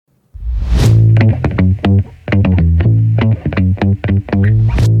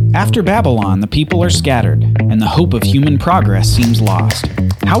After Babylon, the people are scattered, and the hope of human progress seems lost.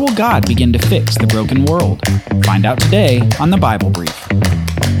 How will God begin to fix the broken world? Find out today on the Bible Brief.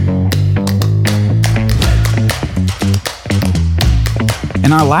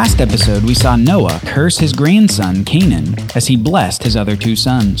 In our last episode, we saw Noah curse his grandson, Canaan, as he blessed his other two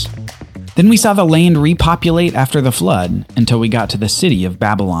sons. Then we saw the land repopulate after the flood until we got to the city of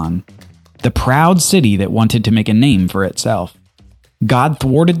Babylon, the proud city that wanted to make a name for itself. God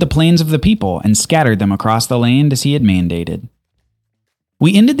thwarted the plans of the people and scattered them across the land as he had mandated.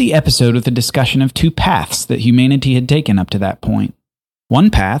 We ended the episode with a discussion of two paths that humanity had taken up to that point. One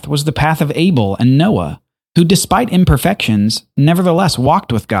path was the path of Abel and Noah, who, despite imperfections, nevertheless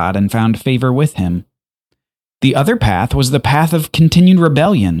walked with God and found favor with him. The other path was the path of continued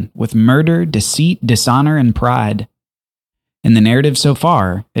rebellion, with murder, deceit, dishonor, and pride. In the narrative so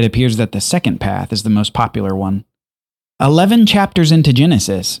far, it appears that the second path is the most popular one. 11 chapters into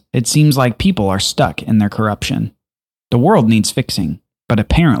Genesis, it seems like people are stuck in their corruption. The world needs fixing, but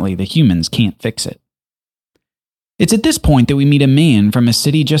apparently the humans can't fix it. It's at this point that we meet a man from a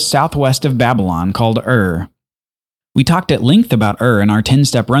city just southwest of Babylon called Ur. We talked at length about Ur in our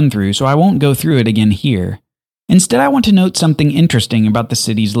 10-step run-through, so I won't go through it again here. Instead, I want to note something interesting about the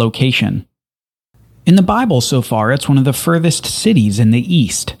city's location. In the Bible so far, it's one of the furthest cities in the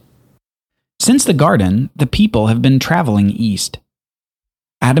east. Since the garden, the people have been traveling east.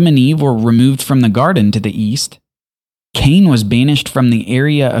 Adam and Eve were removed from the garden to the east. Cain was banished from the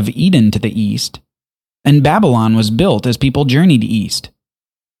area of Eden to the east. And Babylon was built as people journeyed east.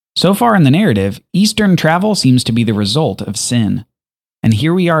 So far in the narrative, eastern travel seems to be the result of sin. And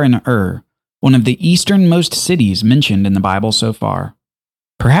here we are in Ur, one of the easternmost cities mentioned in the Bible so far.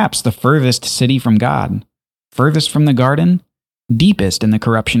 Perhaps the furthest city from God, furthest from the garden, deepest in the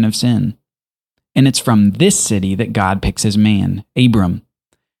corruption of sin. And it's from this city that God picks his man, Abram.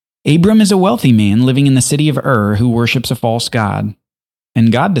 Abram is a wealthy man living in the city of Ur who worships a false god.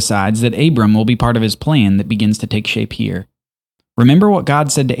 And God decides that Abram will be part of his plan that begins to take shape here. Remember what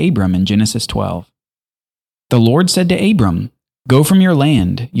God said to Abram in Genesis 12. The Lord said to Abram, "Go from your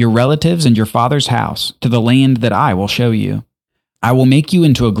land, your relatives, and your father's house, to the land that I will show you. I will make you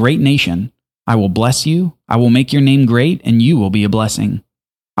into a great nation. I will bless you. I will make your name great, and you will be a blessing.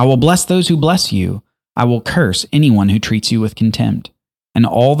 I will bless those who bless you. I will curse anyone who treats you with contempt, and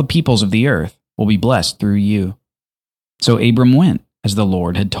all the peoples of the earth will be blessed through you." So Abram went, as the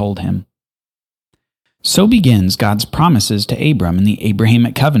Lord had told him. So begins God's promises to Abram in the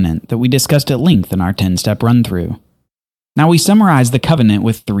Abrahamic covenant that we discussed at length in our 10-step run-through. Now we summarize the covenant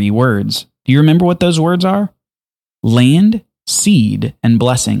with 3 words. Do you remember what those words are? Land, seed, and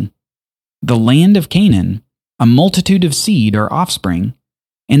blessing. The land of Canaan, a multitude of seed or offspring,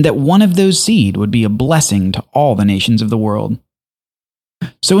 and that one of those seed would be a blessing to all the nations of the world.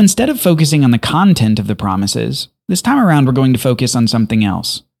 So instead of focusing on the content of the promises, this time around we're going to focus on something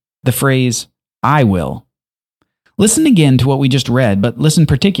else. The phrase, "I will." Listen again to what we just read, but listen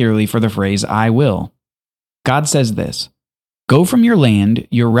particularly for the phrase, "I will." God says this, "Go from your land,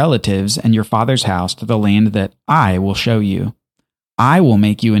 your relatives, and your father's house to the land that I will show you. I will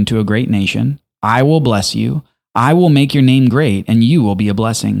make you into a great nation. I will bless you. I will make your name great, and you will be a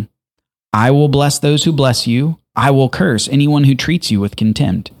blessing. I will bless those who bless you. I will curse anyone who treats you with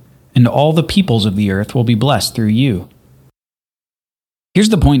contempt, and all the peoples of the earth will be blessed through you." Here's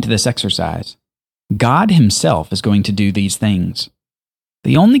the point to this exercise. God himself is going to do these things.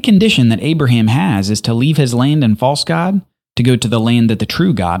 The only condition that Abraham has is to leave his land and false god to go to the land that the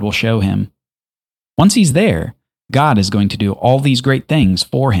true God will show him. Once he's there, God is going to do all these great things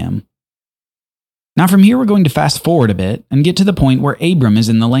for him. Now from here we're going to fast forward a bit and get to the point where Abram is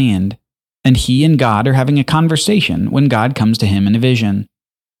in the land, and he and God are having a conversation when God comes to him in a vision.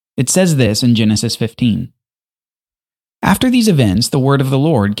 It says this in Genesis 15. After these events, the word of the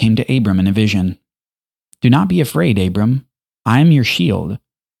Lord came to Abram in a vision. "Do not be afraid, Abram. I am your shield.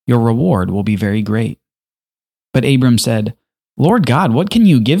 Your reward will be very great." But Abram said, "Lord God, what can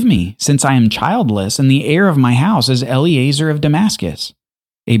you give me, since I am childless, and the heir of my house is Eliezer of Damascus?"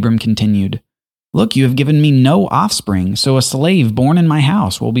 Abram continued, "Look, you have given me no offspring, so a slave born in my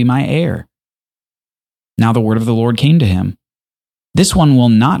house will be my heir." Now the word of the Lord came to him. "This one will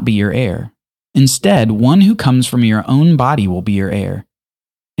not be your heir. Instead, one who comes from your own body will be your heir."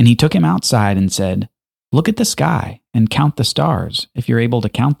 And he took him outside and said, "Look at the sky and count the stars, if you're able to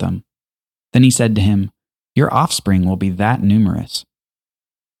count them." Then he said to him, "Your offspring will be that numerous."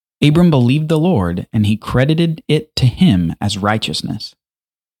 Abram believed the Lord, and he credited it to him as righteousness.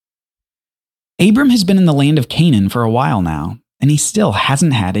 Abram has been in the land of Canaan for a while now, and he still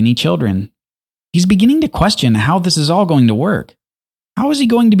hasn't had any children. He's beginning to question how this is all going to work. How is he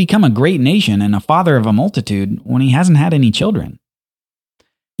going to become a great nation and a father of a multitude when he hasn't had any children?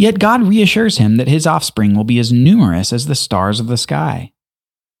 Yet God reassures him that his offspring will be as numerous as the stars of the sky.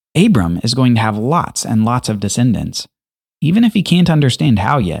 Abram is going to have lots and lots of descendants, even if he can't understand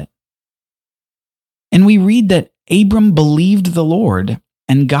how yet. And we read that Abram believed the Lord,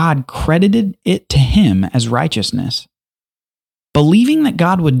 and God credited it to him as righteousness. Believing that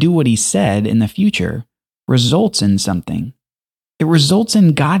God would do what he said in the future results in something. It results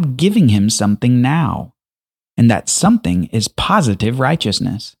in God giving him something now, and that something is positive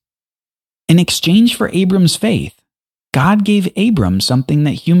righteousness. In exchange for Abram's faith, God gave Abram something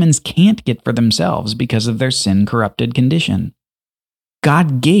that humans can't get for themselves because of their sin-corrupted condition.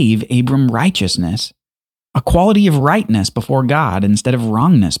 God gave Abram righteousness, a quality of rightness before God instead of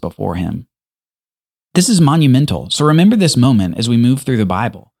wrongness before him. This is monumental, so remember this moment as we move through the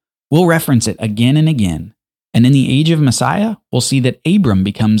Bible. We'll reference it again and again, and in the age of Messiah, we'll see that Abram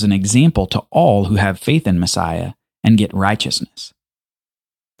becomes an example to all who have faith in Messiah and get righteousness.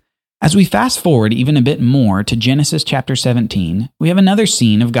 As we fast forward even a bit more to Genesis chapter 17, we have another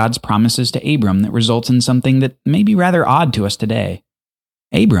scene of God's promises to Abram that results in something that may be rather odd to us today.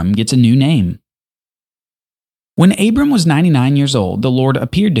 Abram gets a new name. When Abram was 99 years old, the Lord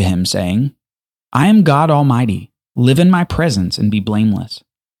appeared to him, saying, "I am God Almighty. Live in my presence and be blameless.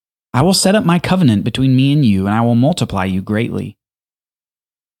 I will set up my covenant between me and you, and I will multiply you greatly."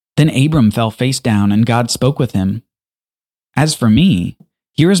 Then Abram fell face down, and God spoke with him. "As for me,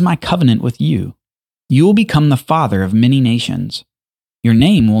 here is my covenant with you. You will become the father of many nations. Your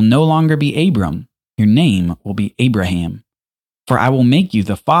name will no longer be Abram. Your name will be Abraham. For I will make you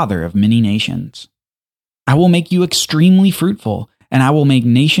the father of many nations. I will make you extremely fruitful, and I will make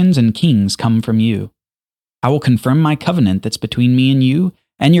nations and kings come from you. I will confirm my covenant that's between me and you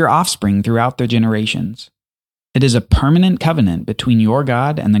and your offspring throughout their generations. It is a permanent covenant between your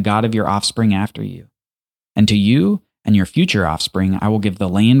God and the God of your offspring after you. And to you and your future offspring I will give the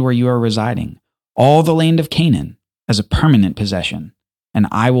land where you are residing, all the land of Canaan, as a permanent possession, and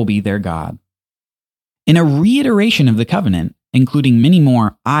I will be their God." In a reiteration of the covenant, including many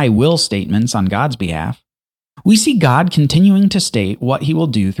more "I will" statements on God's behalf, we see God continuing to state what he will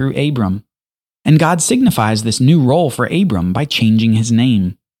do through Abram. And God signifies this new role for Abram by changing his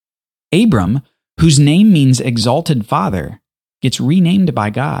name. Abram, whose name means exalted father, gets renamed by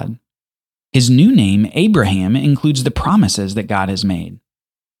God. His new name, Abraham, includes the promises that God has made.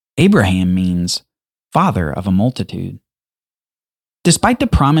 Abraham means father of a multitude. Despite the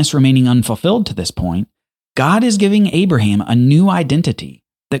promise remaining unfulfilled to this point, God is giving Abraham a new identity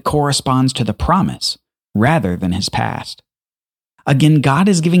that corresponds to the promise rather than his past. Again, God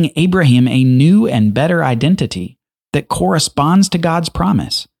is giving Abraham a new and better identity that corresponds to God's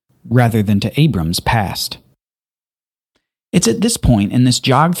promise rather than to Abram's past. It's at this point in this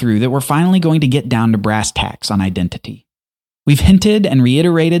jog through that we're finally going to get down to brass tacks on identity. We've hinted and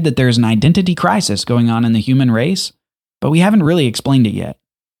reiterated that there's an identity crisis going on in the human race, but we haven't really explained it yet.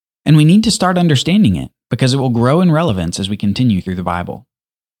 And we need to start understanding it because it will grow in relevance as we continue through the Bible.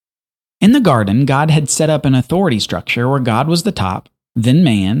 In the garden, God had set up an authority structure where God was the top, then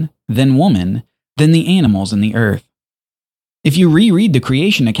man, then woman, then the animals and the earth. If you reread the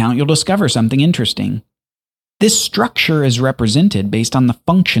creation account, you'll discover something interesting. This structure is represented based on the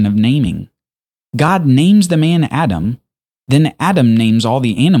function of naming. God names the man Adam, then Adam names all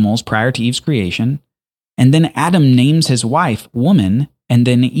the animals prior to Eve's creation, and then Adam names his wife woman, and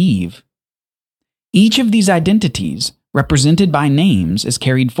then Eve. Each of these identities, represented by names, is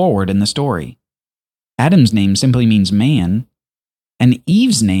carried forward in the story. Adam's name simply means man, and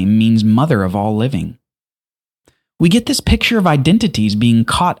Eve's name means mother of all living. We get this picture of identities being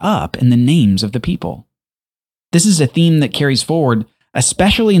caught up in the names of the people. This is a theme that carries forward,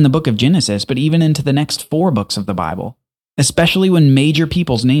 especially in the book of Genesis, but even into the next 4 books of the Bible, especially when major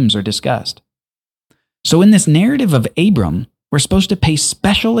people's names are discussed. So in this narrative of Abram, we're supposed to pay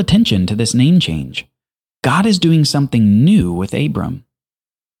special attention to this name change. God is doing something new with Abram.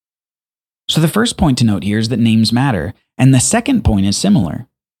 So the first point to note here is that names matter, and the second point is similar.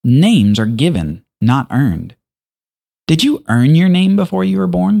 Names are given, not earned. Did you earn your name before you were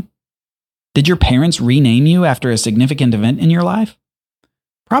born? Did your parents rename you after a significant event in your life?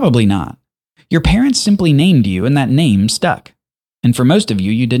 Probably not. Your parents simply named you and that name stuck. And for most of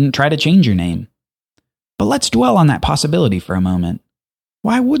you, you didn't try to change your name. But let's dwell on that possibility for a moment.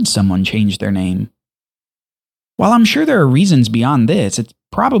 Why would someone change their name? While I'm sure there are reasons beyond this, it's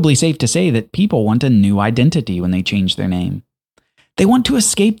probably safe to say that people want a new identity when they change their name. They want to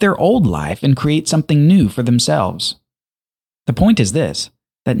escape their old life and create something new for themselves. The point is this,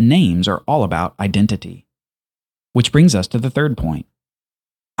 that names are all about identity. Which brings us to the third point.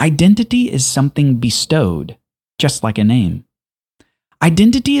 Identity is something bestowed, just like a name.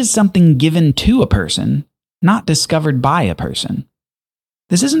 Identity is something given to a person, not discovered by a person.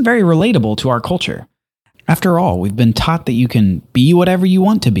 This isn't very relatable to our culture. After all, we've been taught that you can be whatever you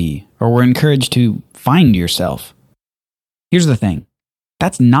want to be, or we're encouraged to find yourself. Here's the thing.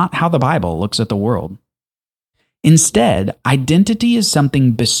 That's not how the Bible looks at the world. Instead, identity is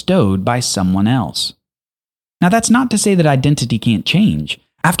something bestowed by someone else. Now, that's not to say that identity can't change.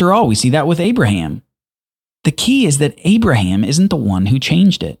 After all, we see that with Abraham. The key is that Abraham isn't the one who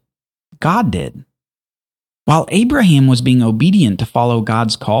changed it. God did. While Abraham was being obedient to follow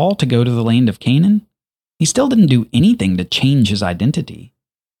God's call to go to the land of Canaan, he still didn't do anything to change his identity.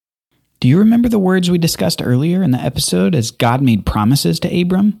 Do you remember the words we discussed earlier in the episode as God made promises to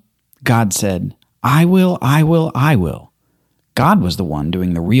Abram? God said, I will, I will, I will. God was the one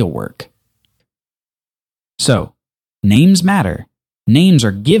doing the real work. So, names matter. Names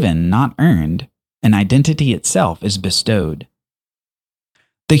are given, not earned, and identity itself is bestowed.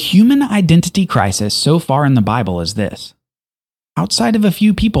 The human identity crisis so far in the Bible is this. Outside of a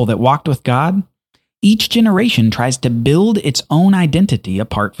few people that walked with God, each generation tries to build its own identity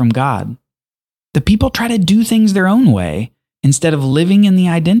apart from God. The people try to do things their own way instead of living in the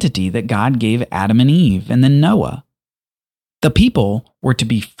identity that God gave Adam and Eve and then Noah. The people were to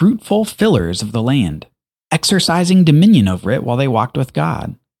be fruitful fillers of the land, exercising dominion over it while they walked with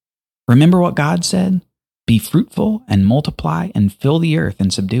God. Remember what God said? Be fruitful and multiply and fill the earth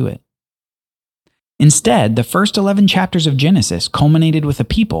and subdue it. Instead, the first 11 chapters of Genesis culminated with a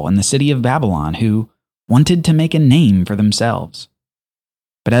people in the city of Babylon who wanted to make a name for themselves.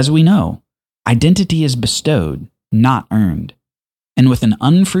 But as we know, identity is bestowed, not earned. And with an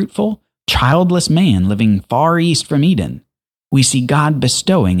unfruitful, childless man living far east from Eden, we see God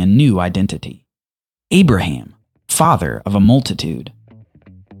bestowing a new identity. Abraham, father of a multitude.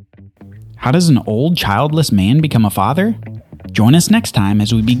 How does an old, childless man become a father? Join us next time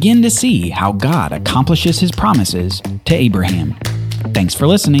as we begin to see how God accomplishes his promises to Abraham. Thanks for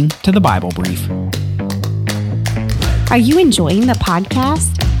listening to the Bible Brief. Are you enjoying the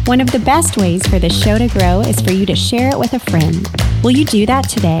podcast? One of the best ways for this show to grow is for you to share it with a friend. Will you do that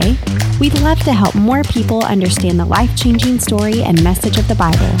today? We'd love to help more people understand the life-changing story and message of the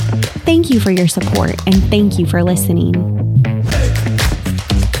Bible. Thank you for your support, and thank you for listening.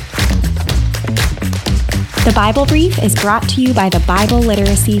 The Bible Brief is brought to you by the Bible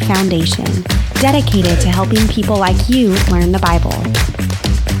Literacy Foundation, dedicated to helping people like you learn the Bible.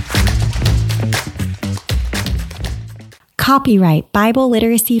 Copyright Bible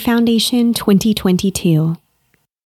Literacy Foundation 2022.